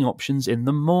dining options in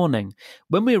the morning.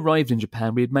 When we arrived in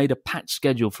Japan, we had made a packed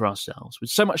schedule for ourselves. With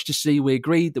so much to see, we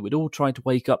agreed that we'd all try to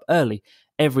wake up early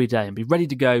every day and be ready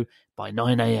to go by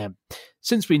 9 a.m.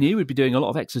 Since we knew we'd be doing a lot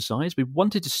of exercise, we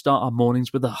wanted to start our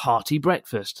mornings with a hearty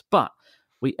breakfast. But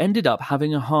we ended up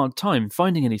having a hard time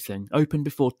finding anything open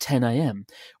before 10 a.m.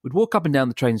 We'd walk up and down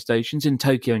the train stations in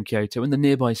Tokyo and Kyoto and the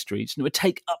nearby streets, and it would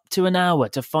take up to an hour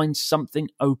to find something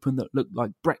open that looked like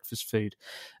breakfast food.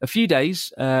 After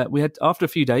a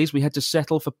few days, we had to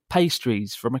settle for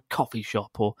pastries from a coffee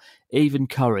shop or even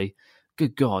curry.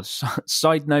 Good God.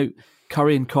 Side note,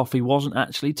 curry and coffee wasn't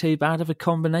actually too bad of a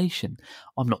combination.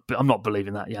 I'm not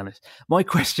believing that, Yanis. My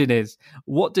question is,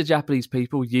 what do Japanese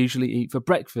people usually eat for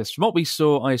breakfast? From what we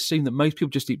saw, I assume that most people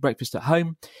just eat breakfast at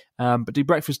home. But do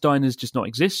breakfast diners just not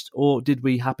exist, or did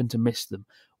we happen to miss them?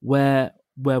 Were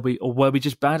we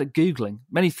just bad at Googling?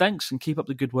 Many thanks and keep up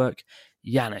the good work,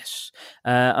 Yanis.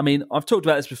 I mean, I've talked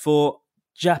about this before.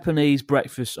 Japanese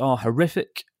breakfasts are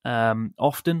horrific.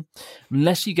 Often,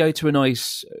 unless you go to a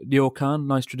nice ryokan,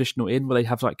 nice traditional inn where they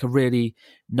have like a really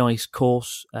nice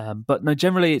course. But no,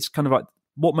 generally it's kind of like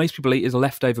what most people eat is a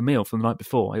leftover meal from the night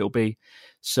before. It'll be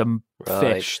some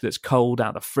fish that's cold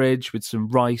out of the fridge with some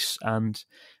rice and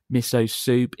miso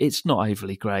soup. It's not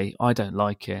overly great. I don't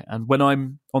like it. And when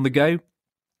I'm on the go,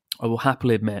 I will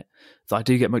happily admit that I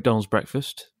do get McDonald's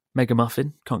breakfast, mega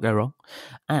muffin, can't go wrong,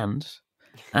 and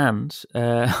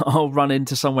I'll run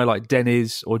into somewhere like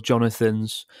Denny's or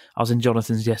Jonathan's. I was in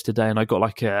Jonathan's yesterday and I got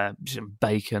like some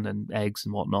bacon and eggs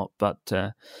and whatnot. But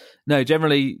no,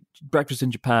 generally breakfast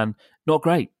in Japan, not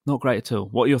great at all.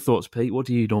 What are your thoughts, Pete? What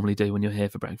do you normally do when you're here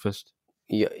for breakfast?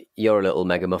 You're a little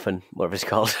mega muffin, whatever it's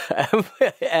called.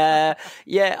 I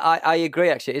agree.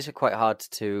 Actually, it's quite hard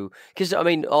to, because I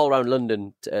mean, all around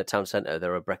London town centre,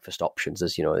 there are breakfast options.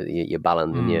 There's your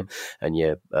Balland and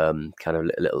your kind of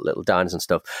little diners and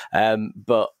stuff. I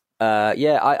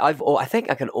think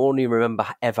I can only remember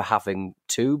ever having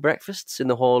 2 breakfasts in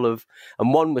the whole of,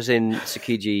 and one was in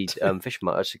Tsukiji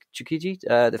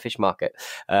the fish market.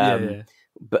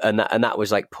 But and that was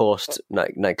like post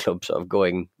nightclub sort of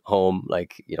going home,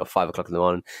 like 5 o'clock in the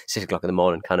morning, 6 o'clock in the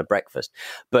morning kind of breakfast.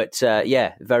 But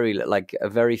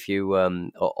very few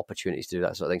opportunities to do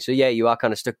that sort of thing. So yeah, you are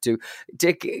kind of stuck to.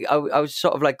 I was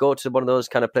sort of like go to one of those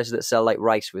kind of places that sell like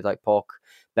rice with like pork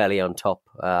belly on top.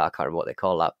 I can't remember what they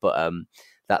call that, but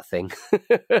that thing,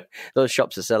 those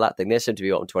shops that sell that thing, they seem to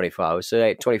be open 24 hours. So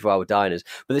 24-hour diners,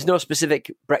 but there's no specific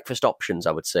breakfast options.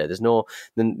 I would say there's no.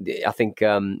 I think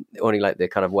only like the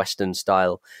kind of Western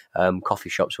style coffee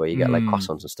shops where you get like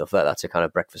croissants and stuff. That's a kind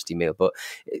of breakfasty meal. But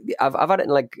I've had it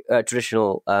in like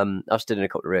traditional. I've stayed in a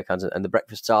couple of ryokans and the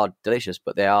breakfasts are delicious,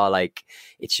 but they are like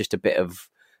it's just a bit of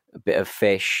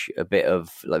fish, a bit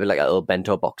of like a little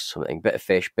bento box or something, bit of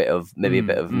fish, bit of maybe a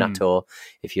bit of natto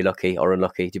if you're lucky or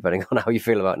unlucky, depending on how you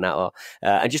feel about natto,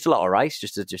 and just a lot of rice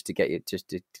just to get you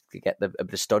to get a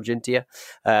bit of stodge into you.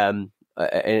 And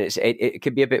it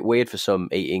could be a bit weird for some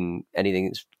eating anything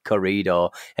that's curried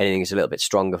or anything that's a little bit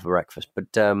stronger for breakfast.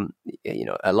 But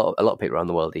a lot of people around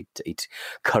the world eat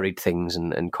curried things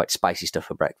and quite spicy stuff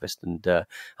for breakfast. And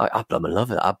I blooming love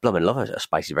it. I blooming love a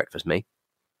spicy breakfast, me.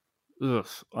 Ugh,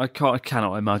 I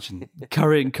cannot imagine.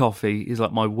 Curry and coffee is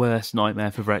like my worst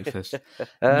nightmare for breakfast.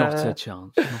 Not a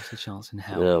chance in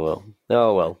hell.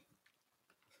 Oh well.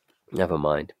 Never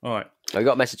mind. All right. I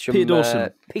got a message from Peter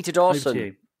Dawson.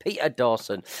 Peter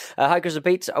Dawson. Hi, Chris and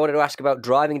Pete. I wanted to ask about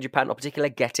driving in Japan, or particularly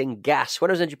getting gas.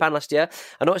 When I was in Japan last year,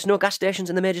 I noticed no gas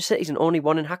stations in the major cities and only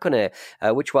one in Hakone,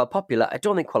 which, while popular, I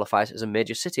don't think qualifies as a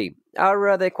major city.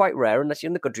 Are they quite rare unless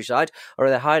you're in the countryside, or are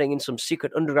they hiding in some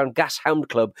secret underground gas hound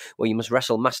club where you must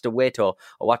wrestle Master Wato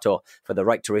for the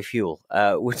right to refuel?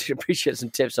 Would appreciate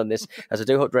some tips on this, as I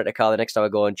do hope to rent a car the next time I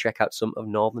go and check out some of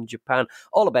northern Japan.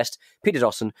 All the best, Peter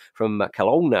Dawson from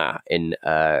Kelowna in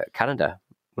Canada.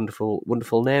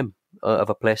 Wonderful name of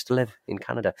a place to live in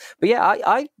Canada. But yeah,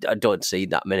 I don't see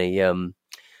that many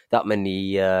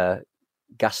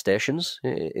gas stations.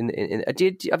 Have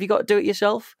you got to do it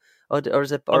yourself, or are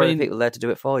there people there to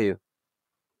do it for you?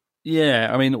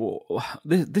 Yeah, I mean,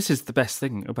 this is the best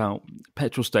thing about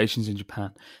petrol stations in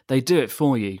Japan. They do it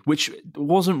for you, which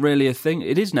wasn't really a thing.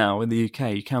 It is now in the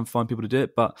UK. You can find people to do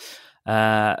it, but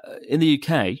in the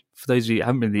UK, for those of you who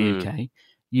haven't been in the UK,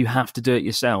 you have to do it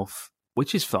yourself,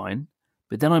 which is fine.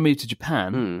 But then I moved to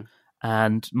Japan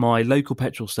and my local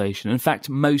petrol station, in fact,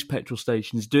 most petrol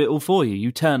stations do it all for you.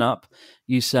 You turn up,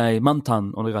 you say,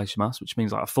 mantan onegaishimasu, which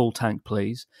means like a full tank,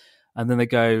 please. And then they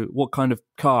go, what kind of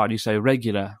car? And you say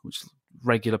regular, which is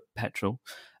regular petrol.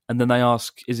 And then they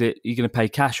ask, are you going to pay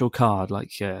cash or card?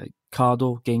 Like card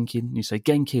or genkin? And you say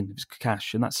genkin, it's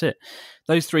cash, and that's it.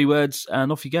 Those 3 words,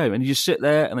 and off you go. And you just sit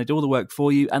there, and they do all the work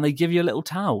for you, and they give you a little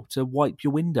towel to wipe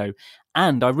your window.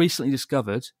 And I recently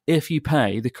discovered, if you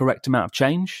pay the correct amount of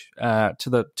change to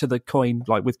the coin,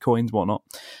 like with coins, whatnot,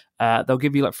 they'll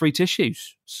give you like free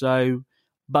tissues. So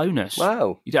bonus.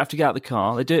 Wow! You don't have to get out of the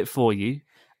car; they do it for you.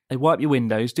 They wipe your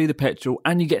windows, do the petrol,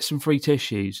 and you get some free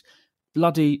tissues.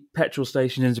 Bloody petrol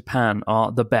stations in Japan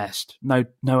are the best. No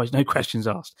questions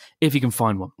asked. If you can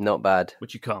find one, not bad.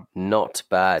 Which you can't. Not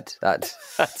bad.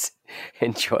 That's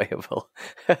enjoyable.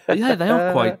 Yeah, they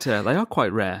are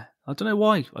quite rare. I don't know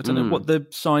why. I don't know what the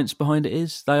science behind it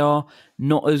is. They are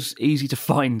not as easy to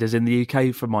find as in the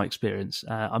UK, from my experience.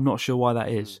 I'm not sure why that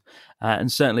is.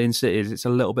 And certainly in cities, it's a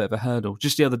little bit of a hurdle.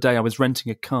 Just the other day, I was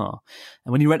renting a car.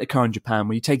 And when you rent a car in Japan,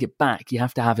 when you take it back, you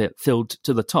have to have it filled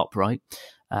to the top, right?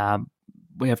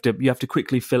 You have to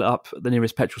quickly fill it up at the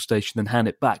nearest petrol station and hand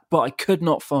it back. But I could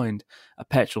not find a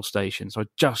petrol station, so I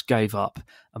just gave up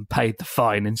and paid the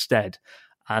fine instead.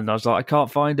 And I was like, I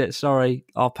can't find it. Sorry,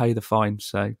 I'll pay the fine.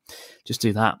 So just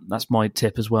do that. That's my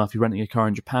tip as well. If you're renting a car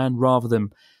in Japan, rather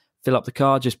than fill up the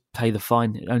car, just pay the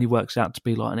fine. It only works out to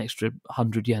be like an extra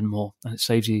 100 yen more. And it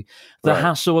saves you the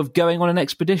hassle of going on an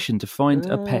expedition to find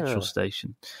a petrol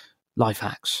station. Life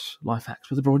hacks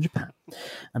with Abroad in Japan.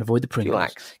 And avoid the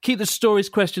Pringles. Keep the stories,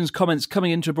 questions, comments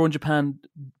coming into Abroad in Japan.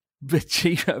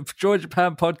 Abroad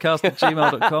Japan podcast at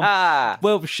gmail.com.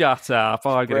 Well, shut up.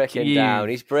 I'm breaking down.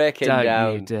 He's breaking down.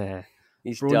 Don't you dare.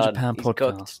 He's Abroad done. Japan He's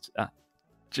podcast at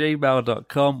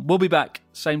gmail.com. We'll be back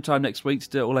same time next week to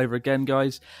do it all over again,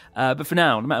 guys. But for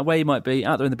now, no matter where you might be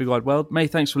out there in the big wide world, many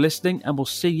thanks for listening, and we'll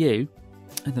see you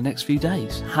in the next few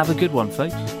days. Have a good one,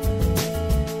 folks.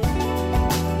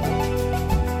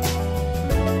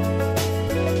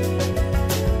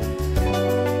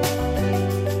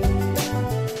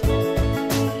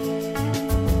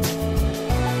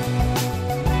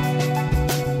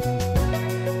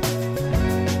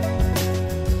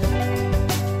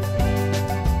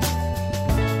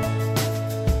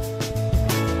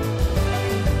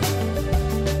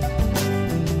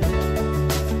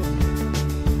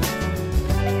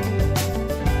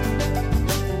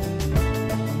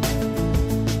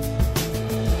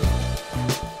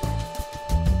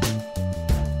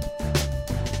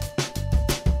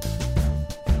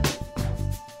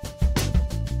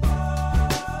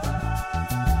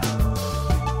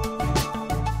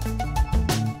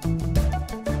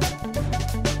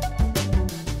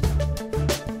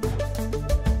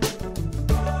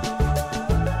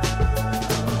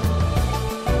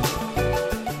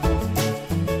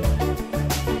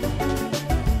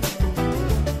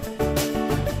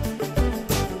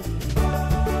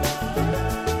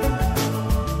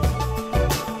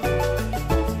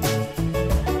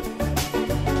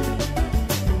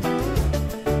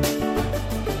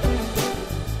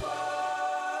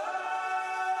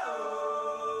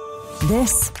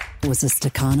 This was a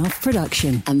Stakhanov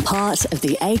production and part of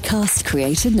the Acast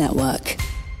Creative Network.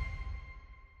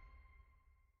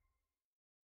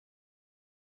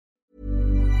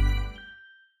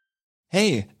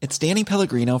 Hey, it's Danny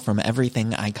Pellegrino from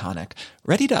Everything Iconic.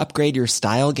 Ready to upgrade your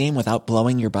style game without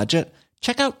blowing your budget?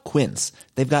 Check out Quince.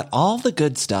 They've got all the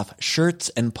good stuff, shirts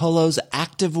and polos,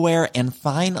 activewear, and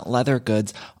fine leather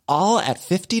goods, all at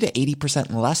 50 to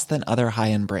 80% less than other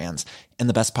high-end brands. And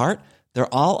the best part?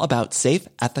 They're all about safe,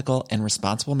 ethical, and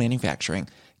responsible manufacturing.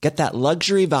 Get that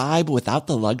luxury vibe without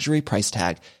the luxury price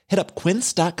tag. Hit up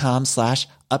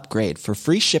quince.com/upgrade for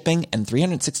free shipping and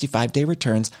 365-day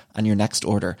returns on your next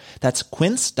order. That's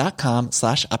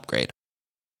quince.com/upgrade.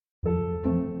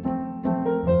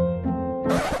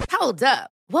 Hold up.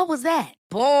 What was that?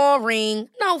 Boring.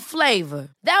 No flavor.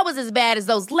 That was as bad as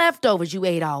those leftovers you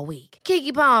ate all week.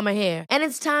 Keke Palmer here, and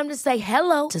it's time to say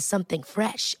hello to something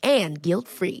fresh and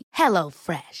guilt-free. Hello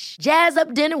Fresh. Jazz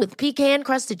up dinner with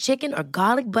pecan-crusted chicken or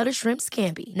garlic butter shrimp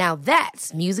scampi. Now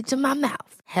that's music to my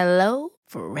mouth. Hello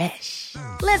Fresh.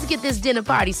 Let's get this dinner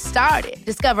party started.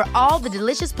 Discover all the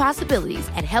delicious possibilities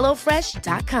at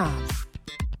HelloFresh.com.